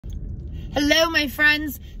Hello, my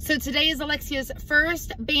friends. So today is Alexia's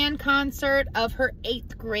first band concert of her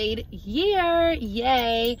 8th grade year.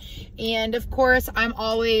 Yay. And of course, I'm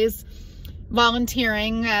always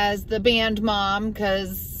volunteering as the band mom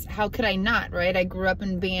because how could I not, right? I grew up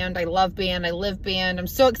in band. I love band. I live band. I'm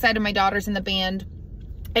so excited my daughter's in the band.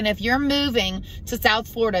 And if you're moving to South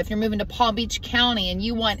Florida, if you're moving to Palm Beach County and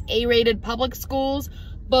you want A-rated public schools,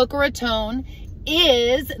 Boca Raton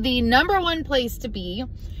is the #1 place to be.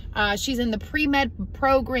 She's in the pre-med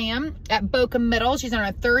program at Boca Middle. She's on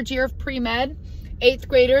her 3rd year of pre-med. 8th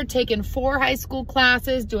grader, taking 4 high school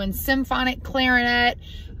classes, doing symphonic clarinet,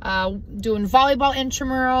 doing volleyball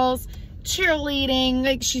intramurals, cheerleading.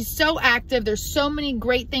 Like, she's so active. There's so many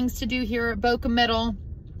great things to do here at Boca Middle.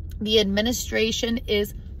 The administration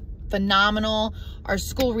is phenomenal. Our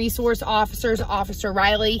school resource officers, Officer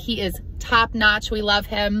Riley, he is top notch. We love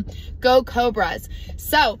him. Go Cobras.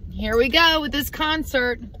 So here we go with this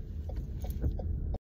concert.